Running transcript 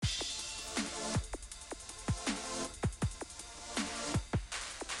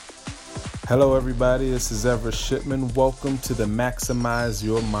Hello, everybody. This is Everett Shipman. Welcome to the Maximize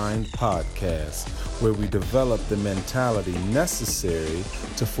Your Mind podcast, where we develop the mentality necessary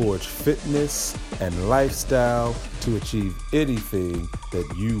to forge fitness and lifestyle to achieve anything that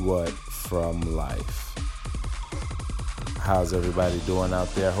you want from life. How's everybody doing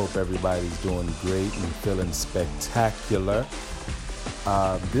out there? I hope everybody's doing great and feeling spectacular.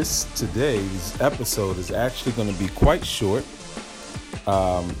 Today's episode is actually going to be quite short.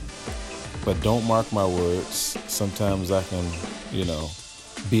 But don't mark my words. Sometimes I can,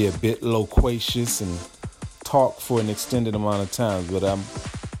 be a bit loquacious and talk for an extended amount of time, but I'm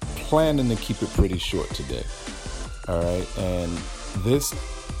planning to keep it pretty short today. All right. And this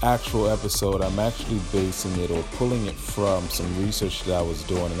actual episode, I'm actually basing it or pulling it from some research that I was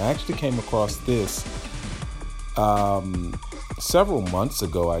doing. And I actually came across this several months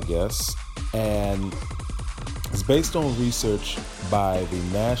ago, I guess. And it's based on research by the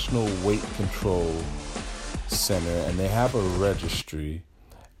National Weight Control Center, and they have a registry.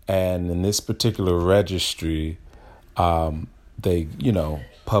 And in this particular registry, they,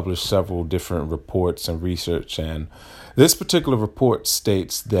 publish several different reports and research. And this particular report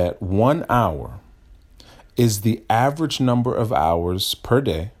states that 1 hour is the average number of hours per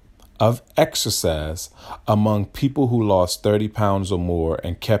day of exercise among people who lost 30 pounds or more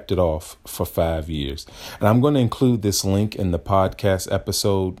and kept it off for 5 years. And I'm going to include this link in the podcast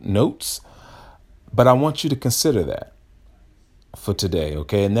episode notes, but I want you to consider that for today,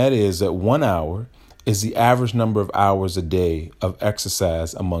 okay? And that is that 1 hour is the average number of hours a day of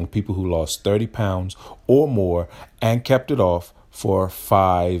exercise among people who lost 30 pounds or more and kept it off for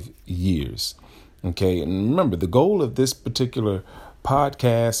 5 years, okay? And remember, the goal of this particular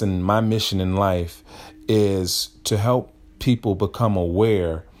podcast and my mission in life is to help people become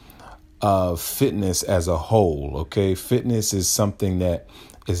aware of fitness as a whole. Okay. Fitness is something that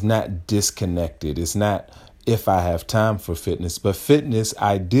is not disconnected. It's not if I have time for fitness, but fitness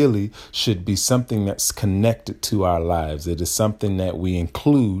ideally should be something that's connected to our lives. It is something that we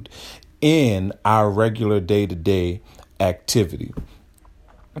include in our regular day-to-day activity.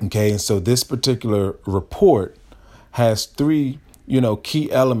 Okay. And so this particular report has three key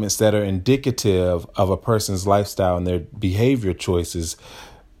elements that are indicative of a person's lifestyle and their behavior choices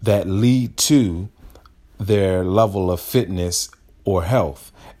that lead to their level of fitness or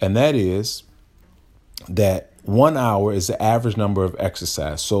health. And that is that 1 hour is the average number of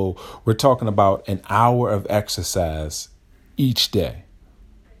exercise. So we're talking about an hour of exercise each day,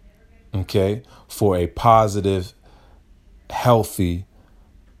 okay, for a positive, healthy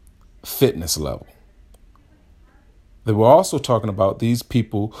fitness level. They were also talking about these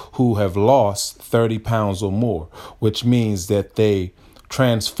people who have lost 30 pounds or more, which means that they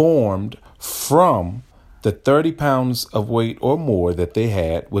transformed from the 30 pounds of weight or more that they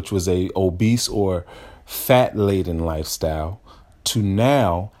had, which was a obese or fat-laden lifestyle, to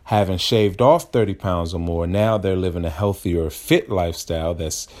now having shaved off 30 pounds or more. Now they're living a healthier, fit lifestyle.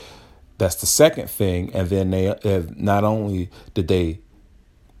 That's the second thing. And then they have, not only did they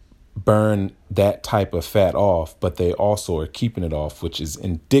burn that type of fat off, but they also are keeping it off, which is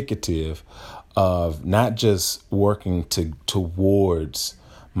indicative of not just working towards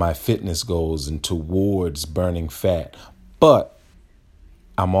my fitness goals and towards burning fat, but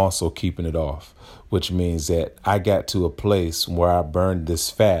I'm also keeping it off, which means that I got to a place where I burned this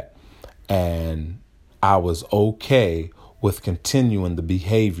fat and I was okay with continuing the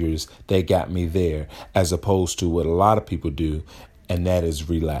behaviors that got me there, as opposed to what a lot of people do, and that is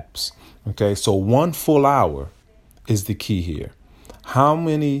relapse. Okay, so 1 full hour is the key here.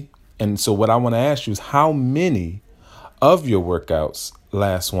 And so what I want to ask you is, how many of your workouts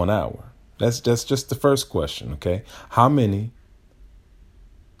last 1 hour? That's just the first question, okay? How many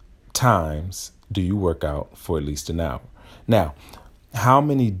times do you work out for at least an hour? Now, how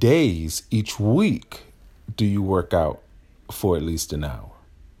many days each week do you work out for at least an hour?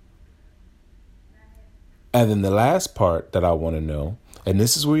 And then the last part that I want to know, and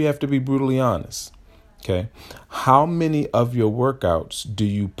this is where you have to be brutally honest, okay? How many of your workouts do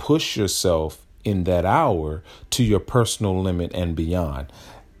you push yourself in that hour to your personal limit and beyond?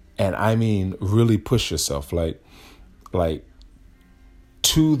 And I mean, really push yourself, like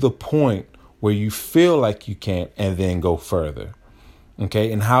to the point where you feel like you can't, and then go further. Okay.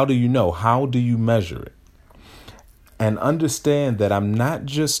 And how do you know? How do you measure it? And understand that I'm not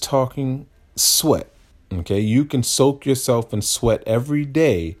just talking sweat. Okay, you can soak yourself in sweat every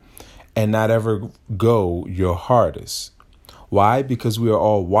day and not ever go your hardest. Why? Because we are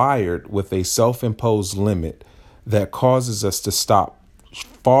all wired with a self-imposed limit that causes us to stop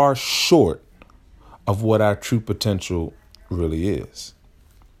far short of what our true potential really is.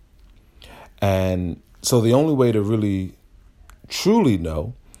 And so the only way to really truly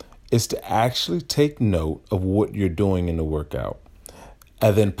know is to actually take note of what you're doing in the workout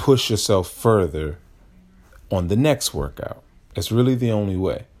and then push yourself further on the next workout. It's really the only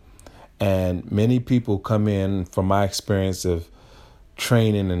way. And many people come in, from my experience of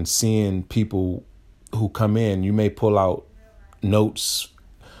training and seeing people who come in, you may pull out notes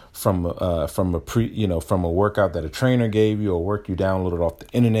from a workout that a trainer gave you, or work you downloaded off the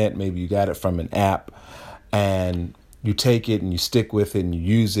internet. Maybe you got it from an app, and you take it and you stick with it and you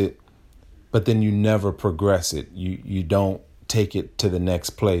use it, but then you never progress it. You don't take it to the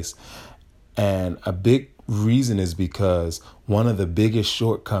next place. And a big reason is because one of the biggest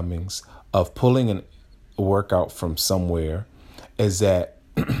shortcomings of pulling a workout from somewhere is that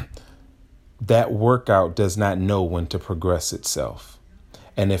that workout does not know when to progress itself.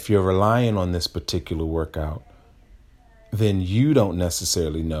 And if you're relying on this particular workout, then you don't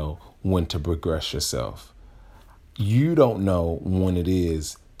necessarily know when to progress yourself. You don't know when it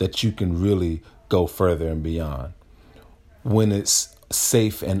is that you can really go further and beyond. When it's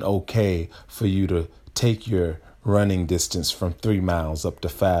safe and okay for you to take your running distance from 3 miles up to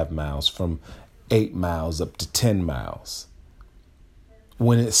 5 miles, from 8 miles up to 10 miles.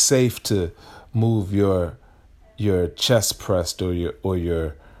 When it's safe to move your chest press or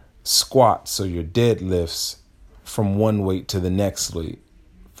your squats or your deadlifts from one weight to the next weight,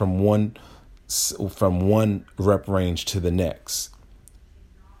 from one rep range to the next.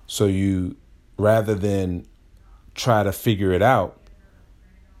 So you, rather than try to figure it out,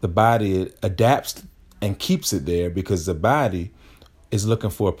 the body adapts and keeps it there because the body is looking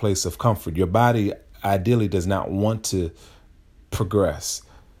for a place of comfort. Your body ideally does not want to progress.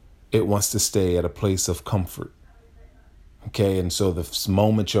 It wants to stay at a place of comfort. Okay, and so the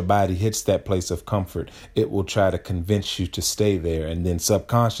moment your body hits that place of comfort, it will try to convince you to stay there. And then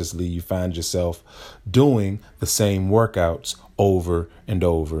subconsciously, you find yourself doing the same workouts over and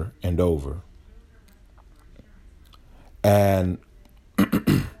over and over. And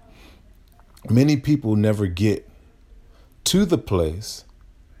many people never get to the place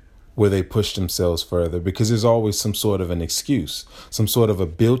where they push themselves further because there's always some sort of an excuse, some sort of a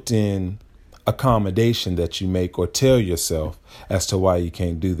built-in accommodation that you make or tell yourself as to why you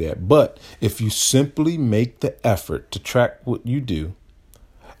can't do that. But if you simply make the effort to track what you do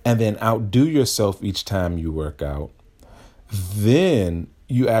and then outdo yourself each time you work out, then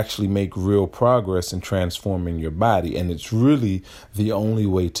you actually make real progress in transforming your body. And it's really the only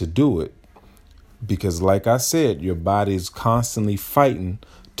way to do it. Because like I said, your body is constantly fighting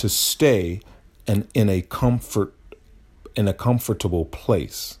to stay in a comfortable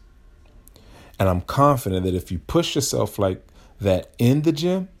place. And I'm confident that if you push yourself like that in the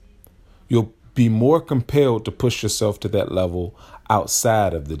gym, you'll be more compelled to push yourself to that level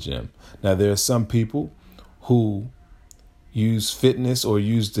outside of the gym. Now, there are some people who use fitness or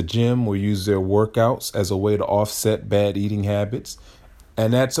use the gym or use their workouts as a way to offset bad eating habits.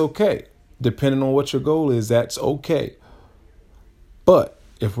 And that's okay. Depending on what your goal is, that's okay. But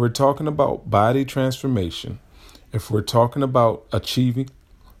if we're talking about body transformation, if we're talking about achieving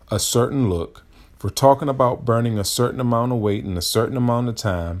a certain look, if we're talking about burning a certain amount of weight in a certain amount of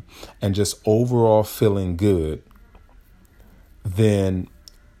time and just overall feeling good, then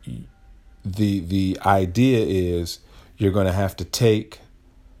the idea is you're going to have to take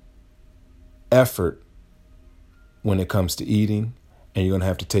effort when it comes to eating, and you're going to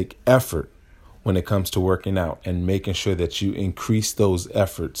have to take effort when it comes to working out and making sure that you increase those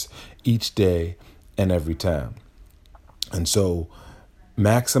efforts each day and every time. And so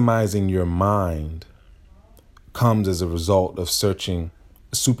maximizing your mind comes as a result of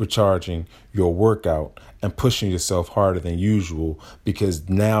supercharging your workout and pushing yourself harder than usual, because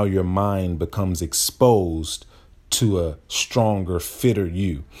now your mind becomes exposed to a stronger, fitter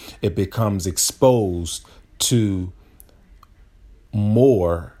you. It becomes exposed to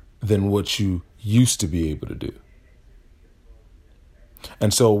more than what you used to be able to do.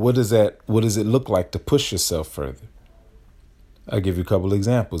 And so what does it look like to push yourself further? I'll give you a couple of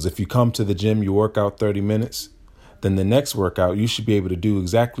examples. If you come to the gym, you work out 30 minutes, then the next workout, you should be able to do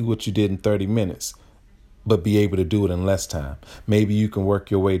exactly what you did in 30 minutes, but be able to do it in less time. Maybe you can work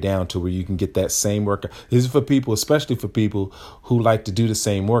your way down to where you can get that same workout. This is for people, especially for people who like to do the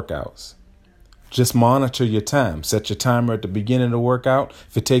same workouts. Just monitor your time. Set your timer at the beginning of the workout.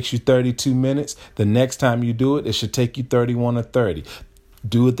 If it takes you 32 minutes, the next time you do it, it should take you 31 or 30.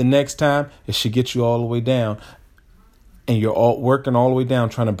 Do it the next time, it should get you all the way down. And you're all working all the way down,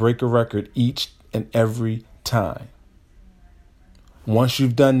 trying to break a record each and every time. Once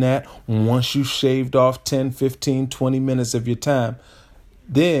you've done that, once you've shaved off 10, 15, 20 minutes of your time,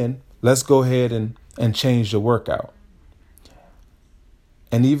 then let's go ahead and change the workout.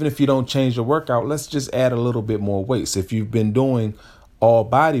 And even if you don't change the workout, let's just add a little bit more weights. If you've been doing all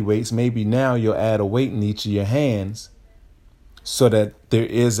body weights, maybe now you'll add a weight in each of your hands so that there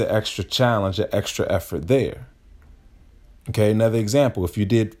is an extra challenge, an extra effort there. Okay, another example. If you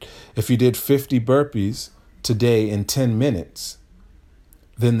did 50 burpees today in 10 minutes,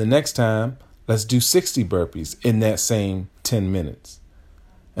 then the next time, let's do 60 burpees in that same 10 minutes.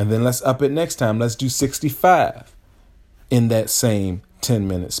 And then let's up it next time. Let's do 65 in that same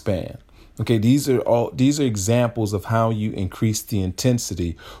 10-minute span. Okay, these are examples of how you increase the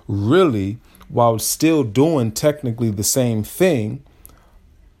intensity, really, while still doing technically the same thing,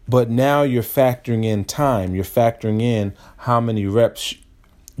 but now you're factoring in time. You're factoring in how many reps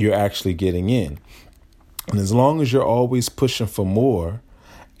you're actually getting in. And as long as you're always pushing for more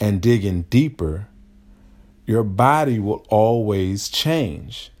and digging deeper, your body will always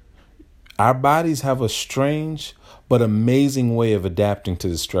change. Our bodies have a strange but amazing way of adapting to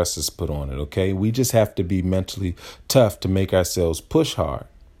the stresses put on it, okay? We just have to be mentally tough to make ourselves push hard.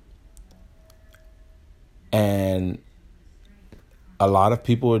 And a lot of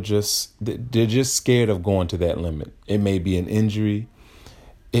people they're just scared of going to that limit. It may be an injury.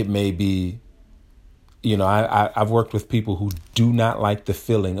 It may be, I've worked with people who do not like the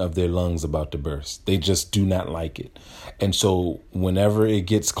feeling of their lungs about to burst. They just do not like it. And so whenever it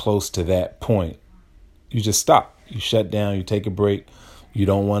gets close to that point, you just stop. You shut down, you take a break. You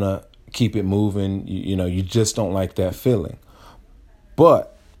don't want to keep it moving. You just don't like that feeling.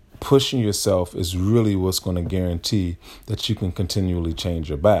 But pushing yourself is really what's going to guarantee that you can continually change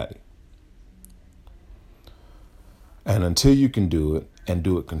your body. And until you can do it and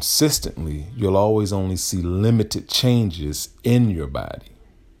do it consistently, you'll always only see limited changes in your body.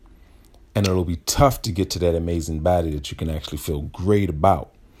 And it'll be tough to get to that amazing body that you can actually feel great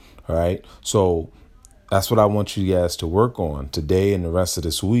about. All right. So that's what I want you guys to work on today and the rest of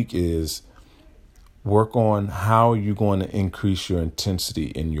this week is work on how you're going to increase your intensity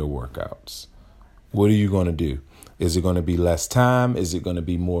in your workouts. What are you going to do? Is it going to be less time? Is it going to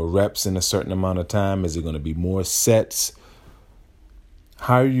be more reps in a certain amount of time? Is it going to be more sets?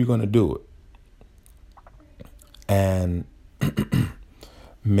 How are you going to do it? And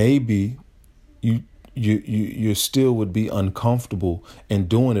maybe you still would be uncomfortable in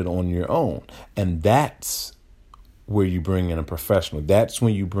doing it on your own. And that's where you bring in a professional. That's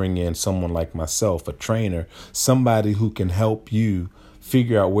when you bring in someone like myself, a trainer, somebody who can help you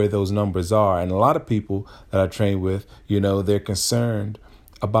figure out where those numbers are. And a lot of people that I train with, they're concerned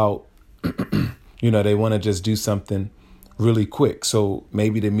about, they want to just do something really quick. So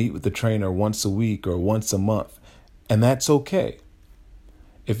maybe they meet with the trainer once a week or once a month. And that's okay.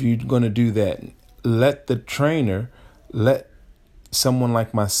 If you're going to do that, let someone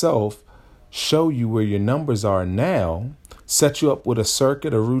like myself show you where your numbers are now, set you up with a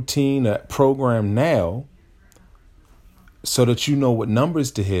circuit, a routine, a program now, so that you know what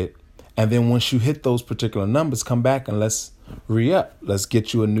numbers to hit. And then once you hit those particular numbers, come back and let's re-up. Let's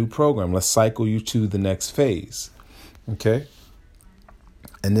get you a new program. Let's cycle you to the next phase. Okay.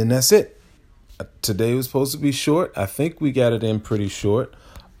 And then that's it. Today was supposed to be short. I think we got it in pretty short.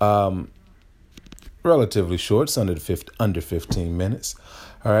 Relatively short. It's under 15 minutes.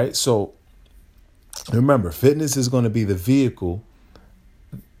 All right. So remember, fitness is going to be the vehicle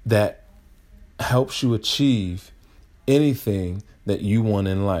that helps you achieve anything that you want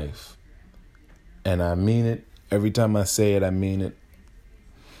in life. And I mean it. Every time I say it, I mean it.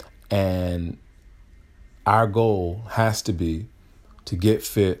 And our goal has to be to get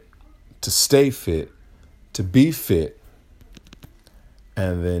fit, to stay fit, to be fit.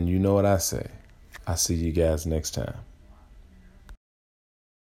 And then you know what I say. I'll see you guys next time.